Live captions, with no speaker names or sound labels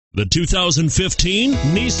The 2015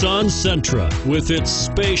 Nissan Sentra, with its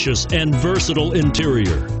spacious and versatile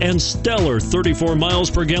interior and stellar 34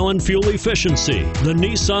 miles per gallon fuel efficiency, the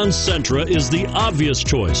Nissan Sentra is the obvious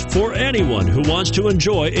choice for anyone who wants to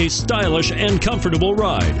enjoy a stylish and comfortable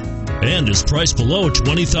ride, and is priced below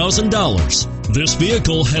 $20,000. This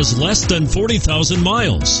vehicle has less than 40,000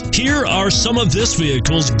 miles. Here are some of this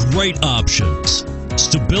vehicle's great options: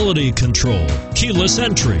 stability control, keyless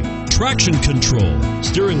entry, traction control,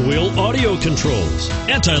 steering wheel audio controls,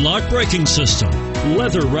 anti-lock braking system,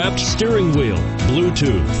 leather-wrapped steering wheel,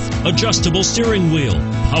 Bluetooth, adjustable steering wheel,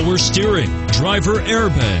 power steering, driver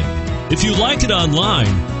airbag. If you like it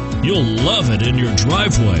online, you'll love it in your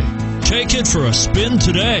driveway. Take it for a spin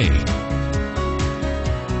today.